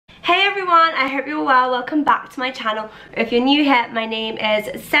everyone, I hope you're well. Welcome back to my channel. If you're new here, my name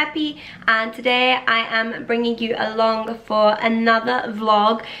is Seppi and today I am bringing you along for another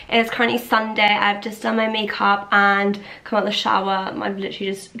vlog. It is currently Sunday. I've just done my makeup and come out of the shower. I've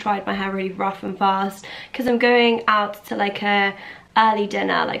literally just dried my hair really rough and fast because I'm going out to like a early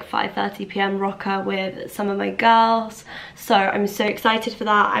dinner, like 5:30 p.m. rocker with some of my girls, so I'm so excited for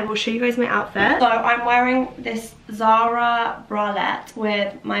that. I will show you guys my outfit. So I'm wearing this Zara bralette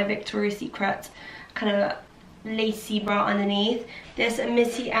with my Victoria's Secret kind of lacy bra underneath, this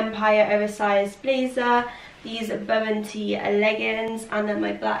Missy Empire oversized blazer, these Bounty leggings, and then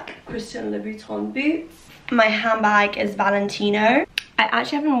my black Christian Louboutin boots. My handbag is Valentino. I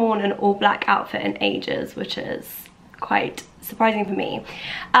actually haven't worn an all black outfit in ages, which is quite surprising for me.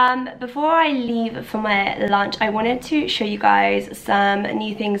 Before I leave for my lunch, I wanted to show you guys some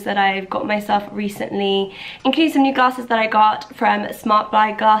new things that I've got myself recently, including some new glasses that I got from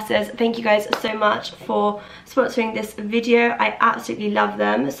SmartBuyGlasses. Thank you guys so much for sponsoring this video. I absolutely love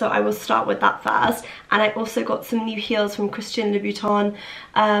them, so I will start with that first. And I also got some new heels from Christian Louboutin,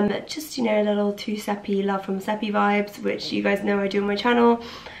 just, you know, a little too Seppi, love from Seppi vibes, which you guys know I do on my channel.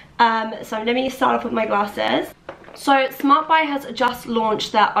 So let me start off with my glasses. So SmartBuy has just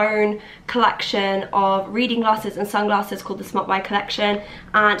launched their own collection of reading glasses and sunglasses called the SmartBuy collection,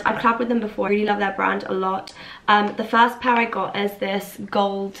 and I've collabed with them before. I really love their brand a lot. The first pair I got is this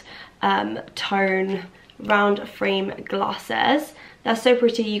gold tone round frame glasses. They're so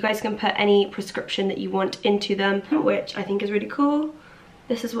pretty. You guys can put any prescription that you want into them, which I think is really cool.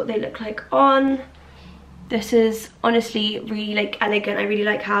 This is what they look like on. This is honestly really like elegant. I really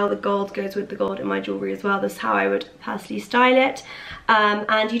like how the gold goes with the gold in my jewellery as well. That's how I would personally style it.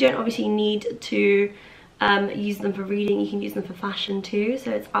 And you don't obviously need to use them for reading. You can use them for fashion too.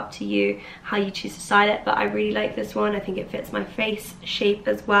 So it's up to you how you choose to style it. But I really like this one. I think it fits my face shape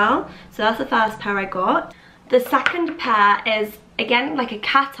as well. So that's the first pair I got. The second pair is again like a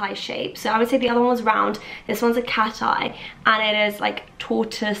cat eye shape. So I would say the other one was round. This one's a cat eye, and it is like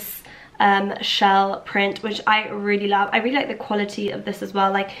tortoise shell print, which I really love. I really like the quality of this as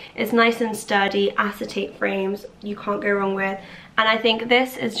well. Like, it's nice and sturdy, acetate frames, you can't go wrong with. And I think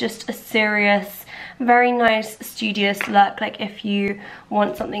this is just a serious, very nice studious look. Like, if you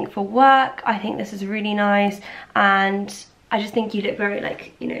want something for work, I think this is really nice, and I just think you look very,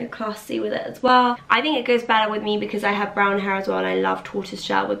 like, you know, classy with it as well. I think it goes better with me because I have brown hair as well, and I love tortoise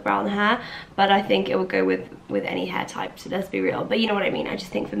shell with brown hair, but I think it will go with any hair type, so let's be real. But you know what I mean. I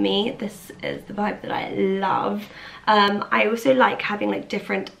just think for me, this is the vibe that I love. I also like having like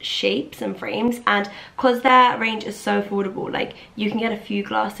different shapes and frames, and because their range is so affordable, like you can get a few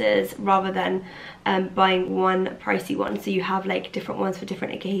glasses rather than buying one pricey one, so you have like different ones for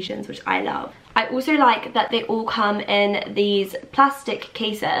different occasions, which I love. I also like that they all come in these plastic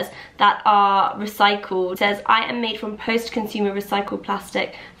cases that are recycled. It says, I am made from post-consumer recycled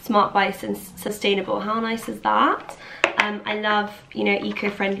plastic, SmartBuy sustainable. How nice is that? I love, you know,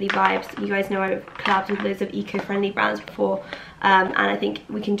 eco-friendly vibes. You guys know I've collabed with loads of eco-friendly brands before, and I think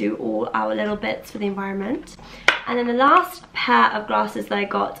we can do all our little bits for the environment. And then the last pair of glasses that I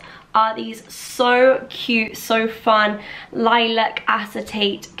got are these so cute, so fun lilac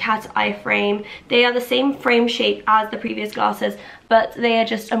acetate cat eye frame. They are the same frame shape as the previous glasses, but they are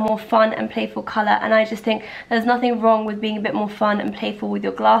just a more fun and playful colour, and I just think there's nothing wrong with being a bit more fun and playful with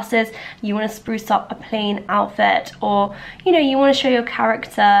your glasses. You want to spruce up a plain outfit, or you know, you want to show your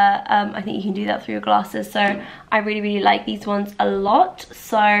character. I think you can do that through your glasses, so I really like these ones a lot.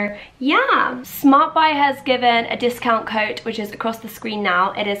 So yeah, SmartBuy has given a discount code which is across the screen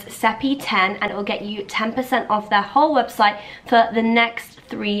now. It is Seppi10, and it will get you 10% off their whole website for the next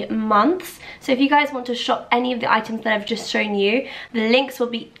 3 months. So if you guys want to shop any of the items that I've just shown you, the links will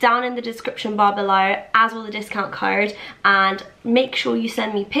be down in the description bar below, as will the discount code. And make sure you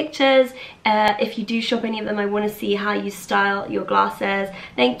send me pictures. If you do shop any of them, I want to see how you style your glasses.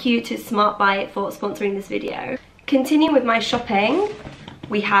 Thank you to SmartBuy for sponsoring this video. Continuing with my shopping,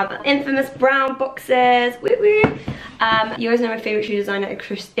 we have infamous brown boxes. Woo woo. You guys know my favourite shoe designer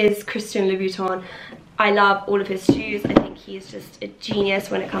is Christian Louboutin. I love all of his shoes. I think he's just a genius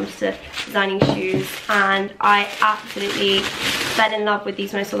when it comes to designing shoes, and I absolutely fell in love with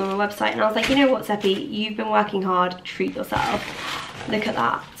these when I saw them on the website, and I was like, you know what, Seppi, you've been working hard, treat yourself. Look at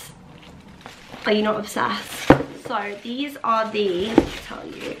that. Are you not obsessed? So these are the, let me tell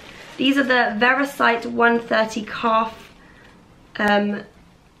you, these are the Verisight 130 calf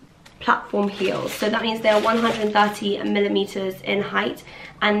platform heels. So that means they are 130 millimeters in height,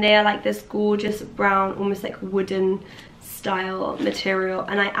 and they are like this gorgeous brown, almost like wooden style material,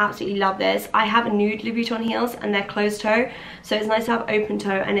 and I absolutely love this. I have nude Louboutin heels and they're closed toe, so it's nice to have open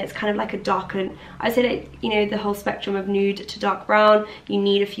toe, and it's kind of like a darker, I say that, you know, the whole spectrum of nude to dark brown, you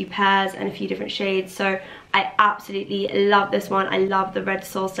need a few pairs and a few different shades, so I absolutely love this one. I love the red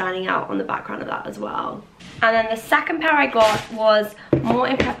sole standing out on the background of that as well. And then the second pair I got was more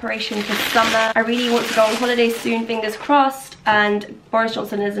in preparation for summer. I really want to go on holiday soon, fingers crossed, and Boris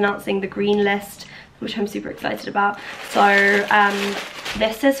Johnson is announcing the green list, which I'm super excited about. So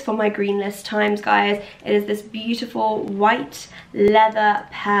this is for my green list times, guys. It is this beautiful white leather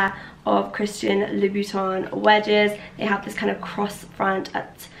pair of Christian Louboutin wedges. They have this kind of cross front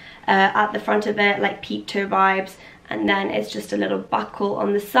at the front of it, like peep toe vibes, and then it's just a little buckle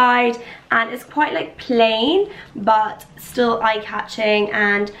on the side, and it's quite like plain but still eye-catching.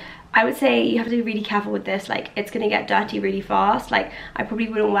 And I would say you have to be really careful with this, like it's gonna get dirty really fast. Like I probably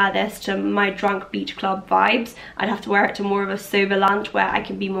wouldn't wear this to my drunk beach club vibes. I'd have to wear it to more of a sober lunch where I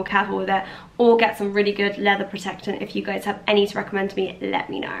can be more careful with it, or get some really good leather protectant. If you guys have any to recommend to me, let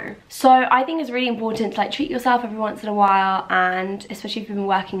me know. So I think it's really important to like treat yourself every once in a while, and especially if you've been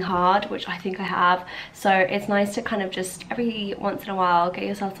working hard, which I think I have. So it's nice to kind of just every once in a while get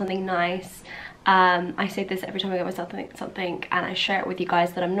yourself something nice. I say this every time I get myself something, and I share it with you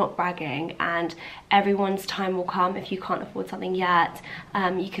guys that I'm not bragging, and everyone's time will come. If you can't afford something yet,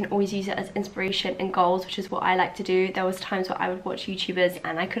 you can always use it as inspiration and goals, which is what I like to do. There was times where I would watch YouTubers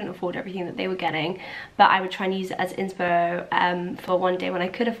and I couldn't afford everything that they were getting, but I would try and use it as inspo for one day when I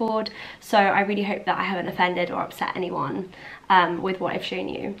could afford. So I really hope that I haven't offended or upset anyone with what I've shown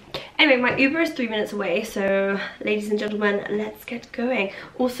you. Anyway, my Uber is 3 minutes away, so ladies and gentlemen, let's get going.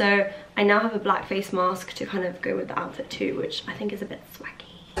 Also, I now have a black face mask to kind of go with the outfit too, which I think is a bit swaggy.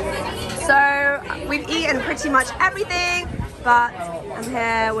 So we've eaten pretty much everything, but I'm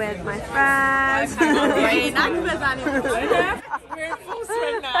here with my friends. We're in full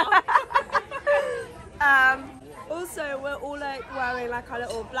swing now. Also, we're all like wearing like our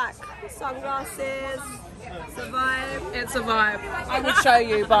little black sunglasses. It's a vibe. It's a vibe. I would show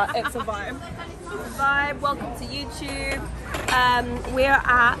you, but it's a vibe. It's a vibe. Welcome to YouTube. We're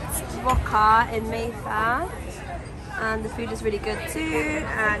at Roca in Mayfair, and the food is really good too.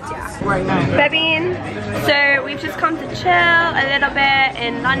 And yeah, Bebin. So we've just come to chill a little bit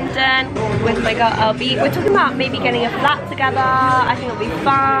in London with my girl LB. We're talking about maybe getting a flat together. I think it'll be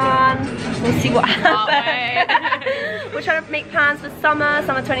fun. We'll see what happens. We're trying to make plans for summer.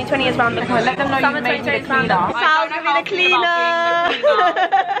 Summer 2020 is around the corner. Let them know you made me the cleaner. Sal's gonna be the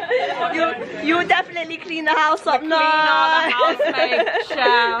cleaner. You'll definitely clean the house up. The housemaid,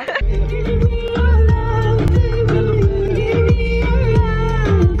 chef.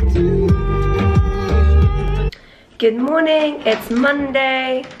 Good morning, it's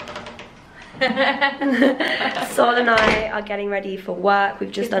Monday. Sol and I are getting ready for work.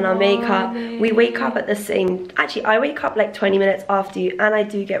 We've just done our makeup. We wake up at the same, actually I wake up like 20 minutes after you, and I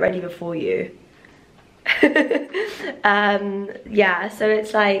do get ready before you. Yeah, so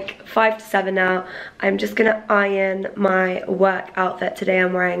it's like 5 to 7 now. I'm just gonna iron my work outfit. Today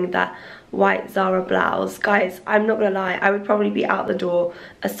I'm wearing that white Zara blouse. Guys, I'm not gonna lie, I would probably be out the door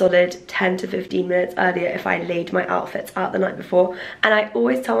a solid 10 to 15 minutes earlier if I laid my outfits out the night before, and I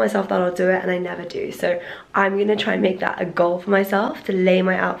always tell myself that I'll do it and I never do. So I'm gonna try and make that a goal for myself, to lay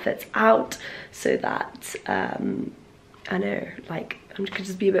my outfits out so that I know, like, I could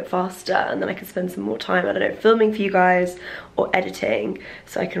just be a bit faster, and then I can spend some more time, I don't know, filming for you guys or editing,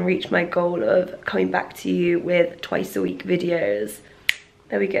 so I can reach my goal of coming back to you with twice a week videos.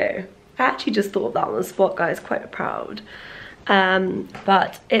 There we go. I actually just thought of that on the spot, guys, quite proud.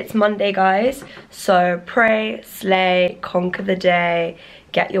 But it's Monday, guys, so pray, slay, conquer the day,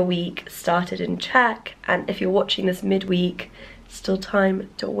 get your week started in check, and if you're watching this midweek, still time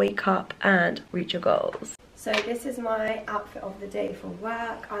to wake up and reach your goals. So this is my outfit of the day for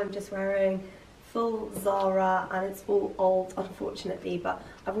work. I'm just wearing full Zara, and it's all old, unfortunately, but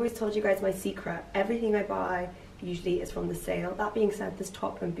I've always told you guys my secret. Everything I buy usually is from the sale. That being said, this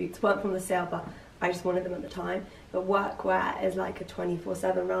top and boots weren't from the sale, but I just wanted them at the time. But workwear is like a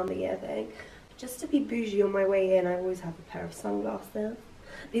 24/7 round the year thing. Just to be bougie on my way in, I always have a pair of sunglasses.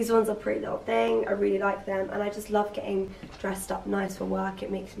 These ones are a pretty little thing. I really like them, and I just love getting dressed up nice for work.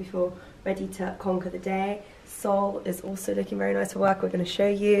 It makes me feel ready to conquer the day. Sol is also looking very nice for work. We're going to show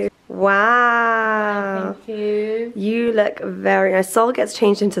you. Wow. Thank you. You look very nice. Sol gets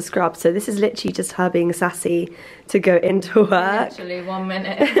changed into scrubs, so this is literally just her being sassy to go into work. Actually, 1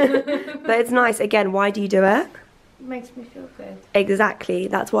 minute. But it's nice. Again, why do you do it? It makes me feel good. Exactly.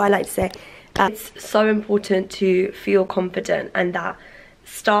 That's what I like to say. It's so important to feel confident, and that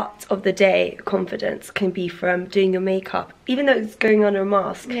start of the day confidence can be from doing your makeup, even though it's going under a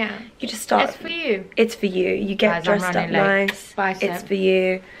mask. Yeah, you just start. it's for you. It's for you. You get dressed up nice. It's for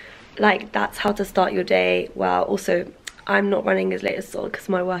you. Like, that's how to start your day. Well, also I'm not running as late as Sol because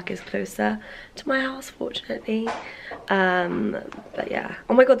my work is closer to my house, fortunately. But yeah,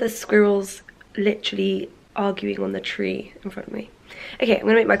 oh my god, there's squirrels literally arguing on the tree in front of me. Okay, I'm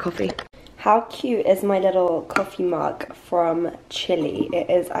gonna make my coffee. How cute is my little coffee mug from Chile? It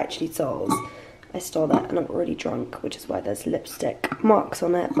is actually Sol's. I stole that and I'm already drunk, which is why there's lipstick marks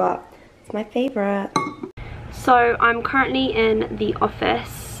on it, but it's my favourite. So I'm currently in the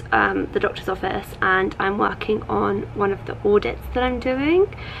office, the doctor's office, and I'm working on one of the audits that I'm doing.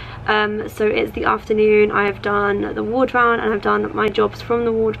 So it's the afternoon, I've done the ward round and I've done my jobs from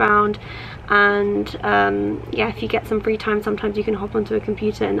the ward round. And yeah, if you get some free time, sometimes you can hop onto a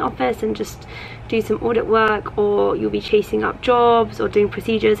computer in the office and just do some audit work, or you'll be chasing up jobs or doing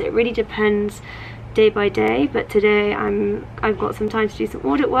procedures. It really depends day by day, but today I've got some time to do some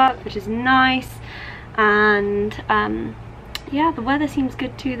audit work, which is nice. And yeah, the weather seems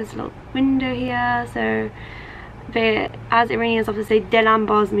good too. There's a little window here, so as Iranians often say, delam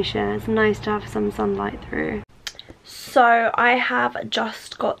baz mishe. It's nice to have some sunlight through. So I have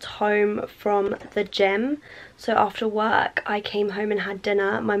just got home from the gym. So after work I came home and had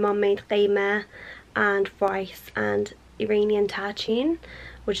dinner. My mum made qeymeh and rice and Iranian tagine,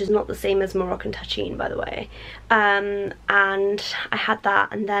 which is not the same as Moroccan tagine, by the way. And I had that,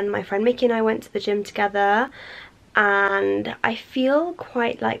 and then my friend Mickey and I went to the gym together, and I feel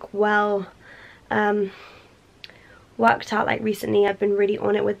quite like well worked out. Like recently I've been really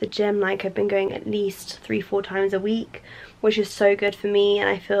on it with the gym. Like I've been going at least 3-4 times a week, which is so good for me, and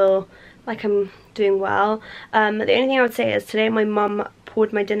I feel like I'm doing well. The only thing I would say is today my mum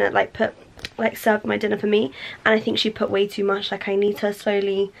poured my dinner, served my dinner for me, and I think she put way too much. Like I need to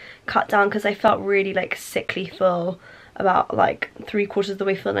slowly cut down, because I felt really like sickly full about like 3/4 of the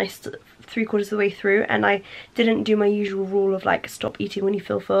way full, and 3/4 of the way through, and I didn't do my usual rule of like stop eating when you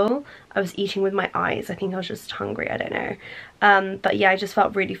feel full. I was eating with my eyes. I think I was just hungry, I don't know. But yeah, I just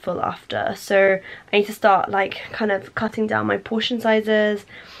felt really full after, so I need to start like kind of cutting down my portion sizes.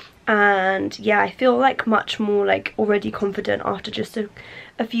 And yeah, I feel like much more like already confident after just a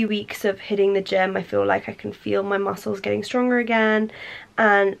few weeks of hitting the gym. I feel like I can feel my muscles getting stronger again,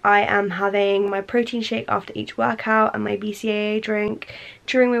 and I am having my protein shake after each workout and my BCAA drink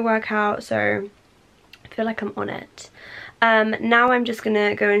during my workout, so I feel like I'm on it. Now I'm just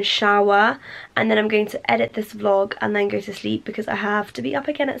gonna go and shower, and then I'm going to edit this vlog and then go to sleep, because I have to be up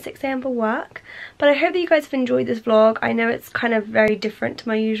again at 6 AM for work. But I hope that you guys have enjoyed this vlog. I know it's kind of very different to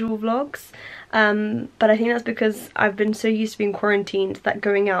my usual vlogs, but I think that's because I've been so used to being quarantined that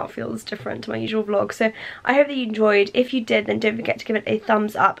going out feels different to my usual vlog. So I hope that you enjoyed. If you did, then don't forget to give it a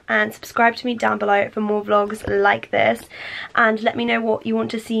thumbs up and subscribe to me down below for more vlogs like this, and let me know what you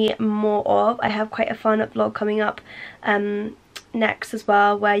want to see more of. I have quite a fun vlog coming up next as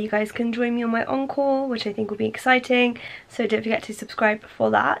well, where you guys can join me on my on-call, which I think will be exciting, so don't forget to subscribe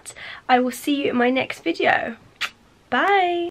for that. I will see you in my next video. Bye!